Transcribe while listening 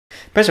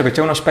Penso che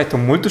c'è un aspetto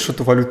molto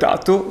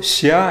sottovalutato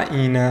sia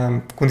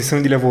in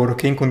condizioni di lavoro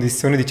che in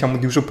condizioni, diciamo,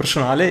 di uso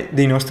personale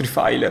dei nostri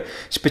file,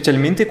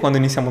 specialmente quando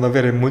iniziamo ad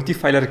avere molti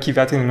file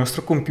archiviati nel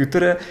nostro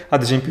computer,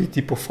 ad esempio di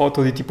tipo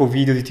foto, di tipo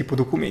video, di tipo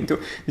documento.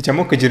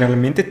 Diciamo che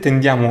generalmente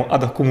tendiamo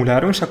ad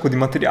accumulare un sacco di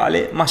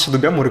materiale, ma se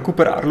dobbiamo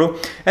recuperarlo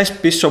è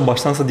spesso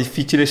abbastanza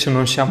difficile se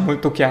non si ha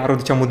molto chiaro,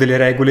 diciamo, delle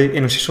regole e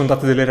non si sono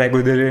date delle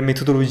regole, delle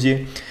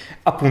metodologie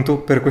appunto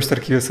per questa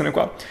archiviazione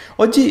qua.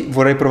 Oggi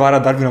vorrei provare a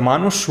darvi una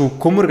mano su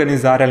come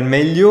organizzare al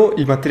meglio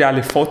il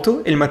materiale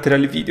foto e il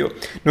materiale video,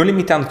 non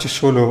limitandoci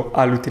solo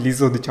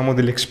all'utilizzo, diciamo,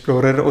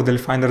 dell'Explorer o del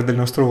Finder del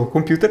nostro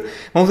computer,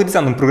 ma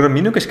utilizzando un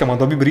programmino che si chiama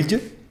ADOBE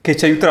BRIDGE, che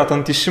ci aiuterà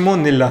tantissimo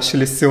nella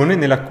selezione,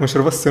 nella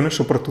conservazione e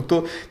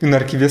soprattutto di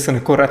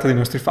un'archiviazione corretta dei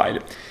nostri file.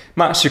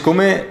 Ma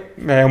siccome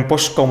è un po'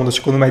 scomodo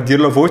secondo me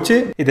dirlo a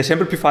voce ed è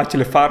sempre più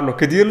facile farlo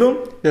che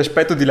dirlo, vi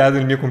aspetto di là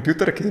del mio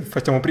computer che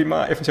facciamo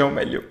prima e facciamo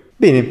meglio.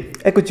 Bene,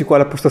 eccoci qua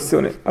alla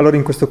postazione. Allora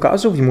in questo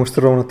caso vi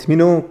mostrerò un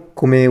attimino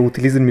come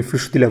utilizzo il mio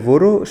flusso di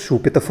lavoro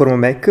su piattaforma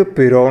Mac,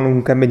 però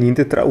non cambia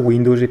niente tra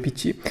Windows e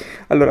PC.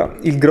 Allora,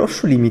 il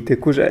grosso limite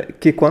cos'è?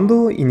 Che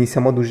quando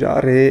iniziamo ad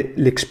usare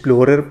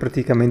l'Explorer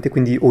praticamente,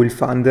 quindi o il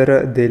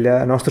Finder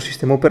del nostro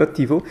sistema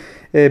operativo,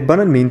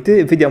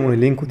 banalmente vediamo un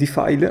elenco di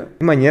file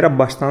in maniera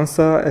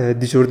abbastanza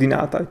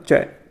disordinata,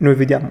 cioè noi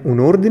vediamo un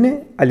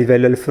ordine a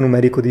livello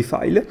alfanumerico dei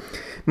file,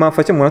 ma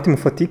facciamo un attimo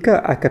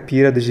fatica a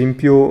capire ad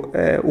esempio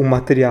un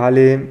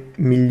materiale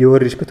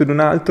migliore rispetto ad un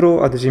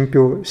altro, ad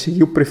esempio se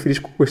io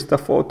preferisco questa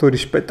foto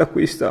rispetto a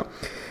questa,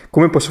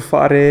 come posso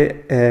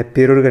fare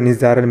per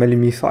organizzare al meglio i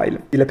miei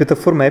file? La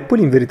piattaforma Apple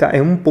in verità è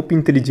un po' più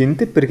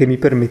intelligente perché mi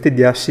permette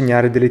di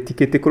assegnare delle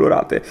etichette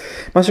colorate,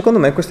 ma secondo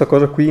me questa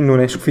cosa qui non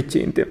è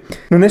sufficiente.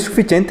 Non è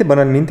sufficiente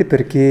banalmente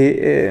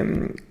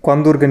perché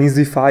quando organizzo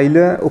i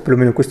file, o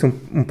perlomeno questa è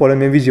un po' la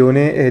mia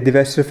visione, deve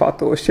essere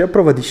fatto sia a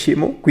prova di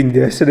scemo, quindi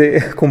deve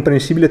essere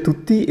comprensibile a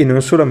tutti e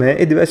non solo a me,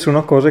 e deve essere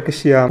una cosa che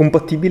sia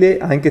compatibile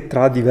anche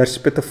tra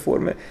diverse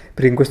piattaforme,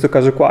 perché in questo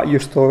caso qua io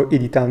sto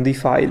editando i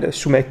file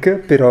su Mac,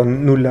 però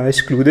nulla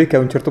esclude che a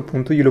un certo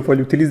punto io lo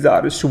voglio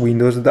utilizzare su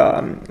Windows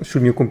sul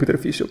mio computer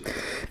fisso.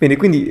 Bene,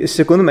 quindi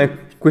secondo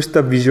me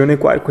questa visione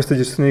qua e questa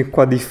gestione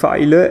qua dei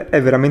file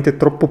è veramente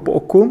troppo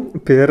poco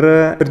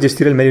per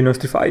gestire al meglio i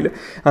nostri file,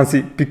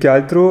 anzi più che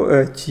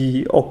altro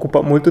ci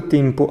occupa molto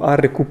tempo a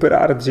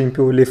recuperare ad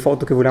esempio le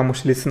foto che vogliamo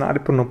selezionare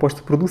per una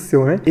post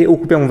produzione e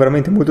occupiamo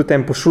veramente molto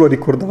tempo solo a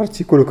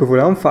ricordarci quello che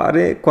volevamo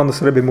fare, quando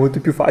sarebbe molto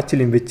più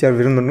facile invece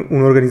avere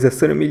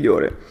un'organizzazione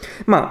migliore.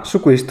 Ma su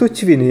questo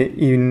ci viene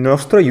in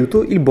nostro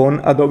aiuto il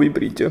buon ADOBE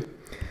BRIDGE.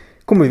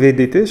 Come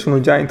vedete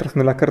sono già entrato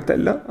nella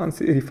cartella,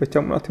 anzi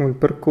rifacciamo un attimo il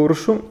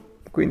percorso,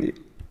 quindi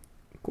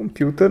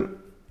computer,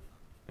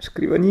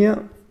 scrivania,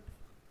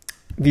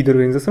 video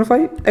organizzazione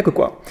file, ecco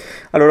qua.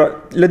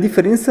 Allora la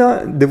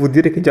differenza devo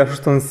dire che è già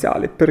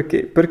sostanziale,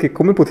 perché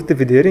come potete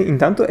vedere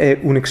intanto è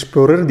un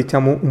Explorer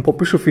diciamo un po'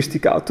 più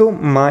sofisticato,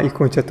 ma il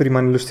concetto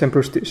rimane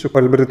sempre lo stesso,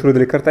 qua l'apertura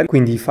delle cartelle,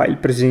 quindi i file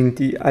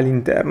presenti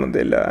all'interno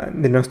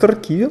del nostro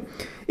archivio,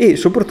 e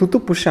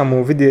soprattutto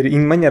possiamo vedere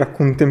in maniera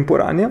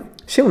contemporanea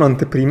sia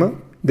un'anteprima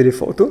delle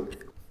foto,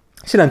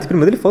 sia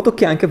l'anteprima delle foto,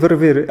 che anche per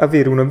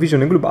avere una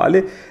visione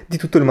globale di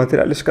tutto il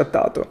materiale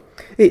scattato.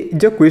 E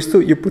già questo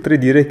io potrei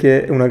dire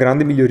che è una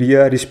grande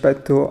miglioria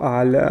rispetto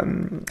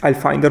al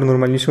Finder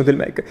normalissimo del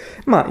Mac,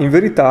 ma in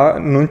verità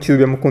non ci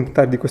dobbiamo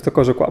contentare di questa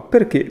cosa qua.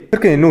 Perché?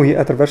 Perché noi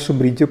attraverso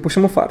Bridge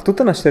possiamo fare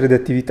tutta una serie di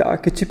attività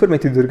che ci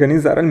permette di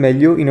organizzare al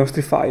meglio i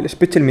nostri file,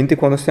 specialmente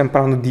quando stiamo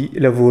parlando di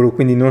lavoro,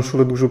 quindi non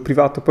solo d'uso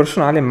privato o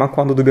personale, ma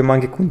quando dobbiamo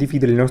anche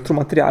condividere il nostro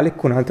materiale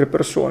con altre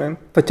persone.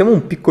 Facciamo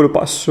un piccolo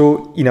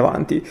passo in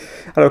avanti.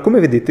 Allora, come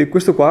vedete,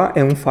 questo qua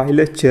è un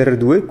file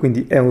CR2,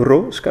 quindi è un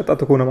RAW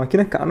scattato con una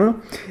macchina Canon,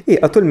 e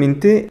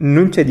attualmente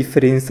non c'è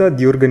differenza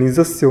di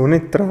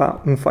organizzazione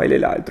tra un file e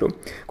l'altro.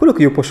 Quello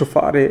che io posso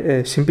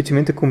fare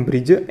semplicemente con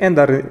Bridge è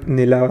andare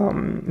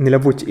nella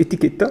voce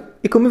etichetta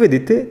e, come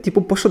vedete,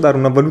 tipo posso dare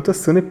una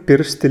valutazione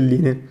per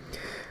stelline.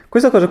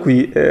 Questa cosa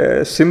qui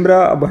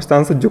sembra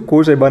abbastanza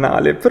giocosa e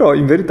banale, però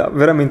in verità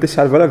veramente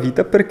salva la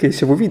vita, perché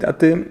se voi vi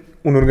date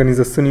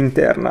un'organizzazione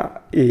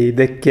interna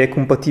che è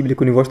compatibile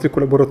con i vostri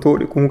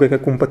collaboratori, o comunque che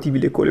è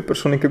compatibile con le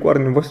persone che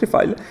guardano i vostri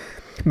file,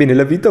 bene,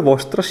 la vita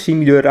vostra si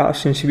migliorerà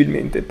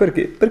sensibilmente.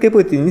 Perché? Perché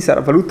potete iniziare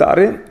a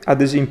valutare,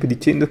 ad esempio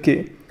dicendo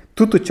che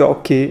tutto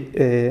ciò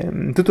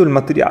tutto il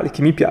materiale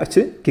che mi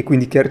piace, che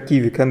quindi che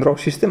archivio che andrò a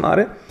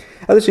sistemare,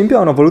 ad esempio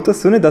ha una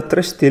valutazione da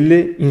 3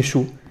 stelle in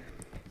su.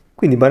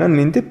 Quindi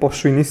banalmente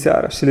posso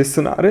iniziare a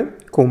selezionare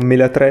con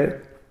mela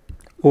 3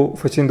 o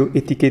facendo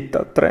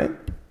etichetta 3,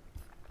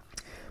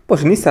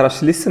 posso iniziare a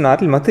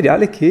selezionare il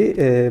materiale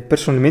che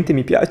personalmente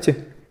mi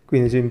piace.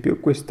 Quindi ad esempio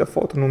questa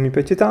foto non mi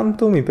piace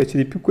tanto, mi piace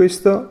di più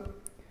questa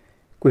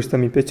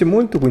mi piace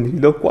molto, quindi gli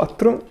do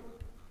 4,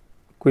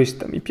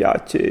 questa mi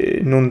piace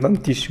non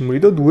tantissimo, gli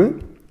do 2,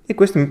 e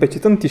questa mi piace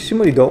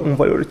tantissimo, gli do un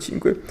valore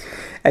 5.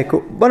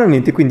 Ecco,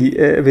 banalmente, quindi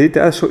vedete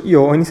adesso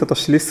io ho iniziato a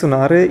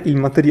selezionare il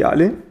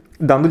materiale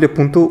dandogli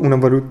appunto una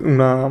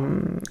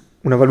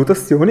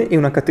valutazione e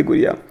una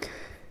categoria.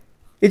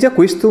 E già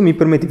questo mi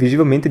permette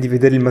visivamente di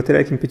vedere il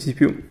materiale che mi piace di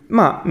più,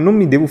 ma non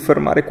mi devo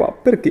fermare qua,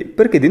 perché?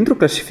 Perché dentro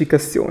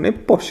classificazione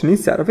posso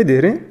iniziare a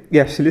vedere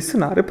e a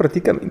selezionare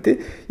praticamente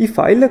i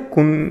file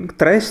con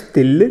 3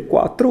 stelle,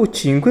 4 o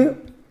 5,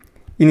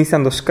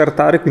 iniziando a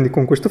scartare, quindi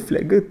con questo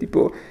flag,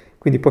 tipo,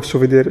 quindi posso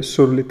vedere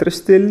solo le 3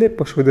 stelle,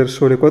 posso vedere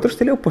solo le 4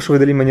 stelle o posso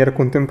vedere in maniera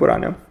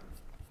contemporanea.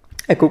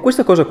 Ecco,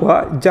 questa cosa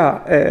qua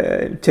già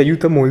ci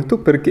aiuta molto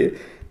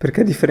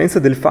perché a differenza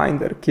del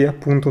Finder, che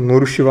appunto non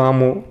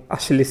riuscivamo a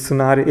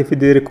selezionare e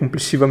vedere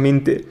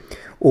complessivamente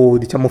o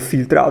diciamo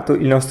filtrato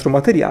il nostro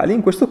materiale,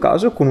 in questo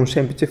caso con un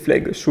semplice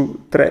flag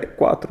su 3,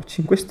 4,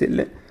 5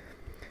 stelle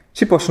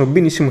si possono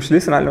benissimo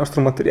selezionare il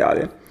nostro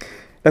materiale.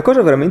 La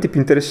cosa veramente più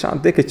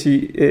interessante è che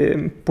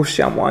ci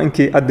possiamo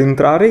anche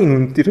addentrare in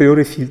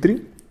ulteriori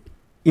filtri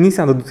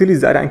iniziando ad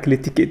utilizzare anche le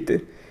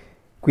etichette.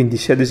 Quindi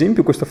se ad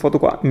esempio questa foto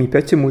qua mi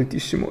piace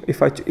moltissimo e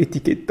faccio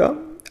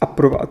etichetta,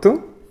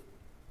 approvato,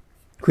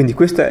 quindi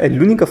questa è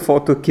l'unica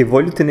foto che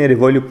voglio tenere e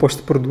voglio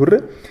post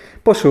produrre,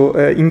 posso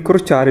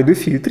incrociare due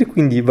filtri,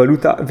 quindi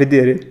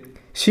vedere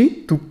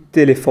sì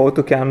tutte le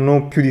foto che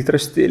hanno più di 3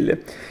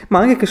 stelle, ma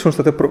anche che sono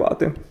state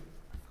approvate.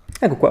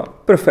 Ecco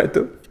qua,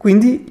 perfetto.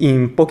 Quindi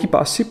in pochi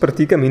passi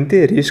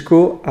praticamente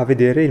riesco a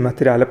vedere il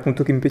materiale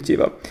appunto che mi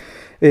piaceva.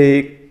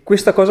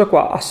 Questa cosa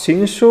qua ha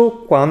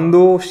senso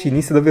quando si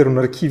inizia ad avere un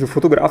archivio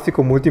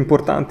fotografico molto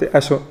importante.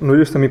 Adesso noi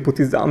lo stiamo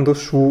ipotizzando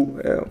su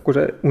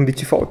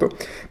 11 foto,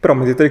 però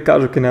mettete il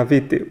caso che ne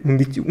avete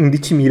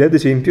 11.000 ad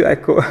esempio,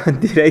 ecco,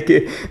 direi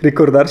che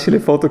ricordarsi le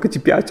foto che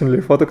ci piacciono,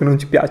 le foto che non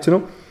ci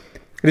piacciono,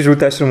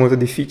 risulta essere molto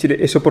difficile,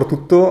 e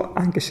soprattutto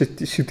anche se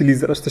si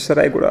utilizza la stessa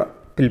regola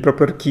per il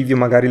proprio archivio,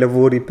 magari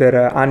lavori per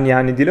anni e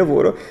anni di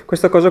lavoro,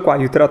 questa cosa qua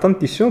aiuterà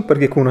tantissimo,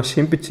 perché con una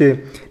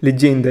semplice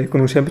leggenda e con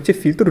un semplice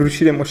filtro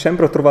riusciremo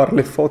sempre a trovare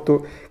le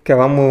foto che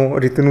avevamo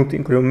ritenuto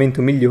in quel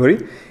momento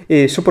migliori,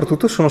 e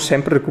soprattutto sono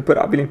sempre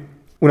recuperabili.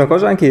 Una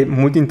cosa anche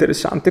molto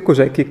interessante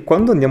cos'è che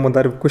quando andiamo a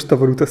dare questa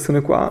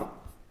valutazione qua,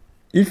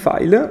 il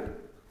file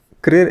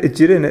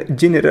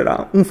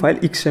genererà un file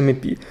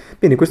XMP.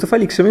 Bene, questo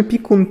file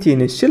XMP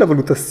contiene sia la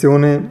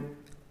valutazione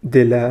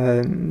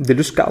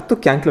dello scatto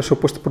che anche la sua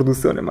post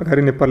produzione,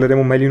 magari ne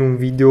parleremo meglio in un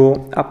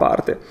video a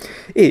parte,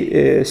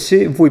 e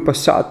se voi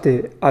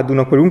passate ad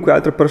una qualunque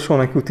altra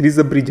persona che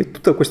utilizza Bridge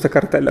tutta questa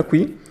cartella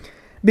qui,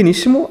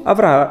 benissimo,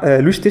 avrà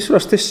lui stesso la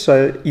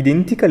stessa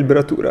identica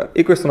liberatura,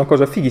 e questa è una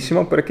cosa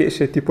fighissima, perché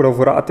se tipo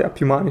lavorate a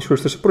più mani sullo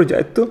stesso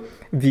progetto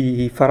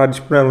vi farà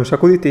risparmiare un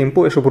sacco di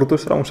tempo e soprattutto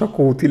sarà un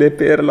sacco utile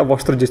per la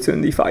vostra gestione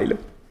dei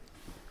file.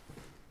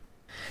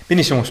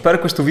 Benissimo, spero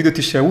che questo video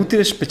ti sia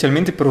utile,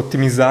 specialmente per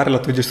ottimizzare la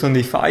tua gestione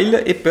dei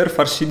file e per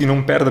far sì di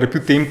non perdere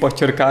più tempo a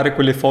cercare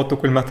quelle foto,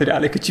 quel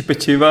materiale che ci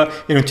piaceva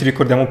e non ci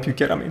ricordiamo più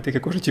chiaramente che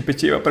cosa ci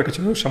piaceva, perché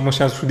ce lo siamo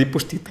sempre su dei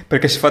post-it.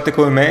 Perché se fate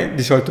come me,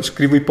 di solito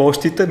scrivo i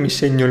post-it, mi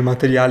segno il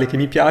materiale che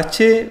mi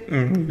piace,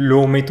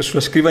 lo metto sulla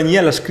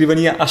scrivania, la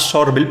scrivania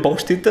assorbe il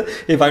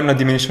post-it e va in una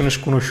dimensione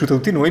sconosciuta a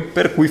tutti noi,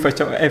 per cui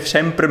è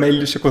sempre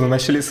meglio secondo me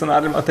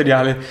selezionare il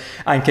materiale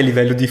anche a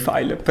livello di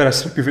file per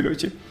essere più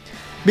veloci.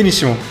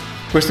 Benissimo.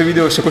 Se questo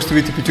video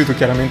ti è piaciuto,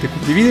 chiaramente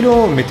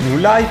condividilo, mettimi un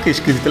like,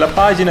 iscriviti alla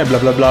pagina, bla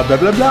bla bla bla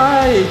bla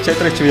bla,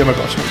 eccetera, e ci vediamo al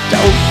prossimo.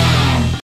 Ciao!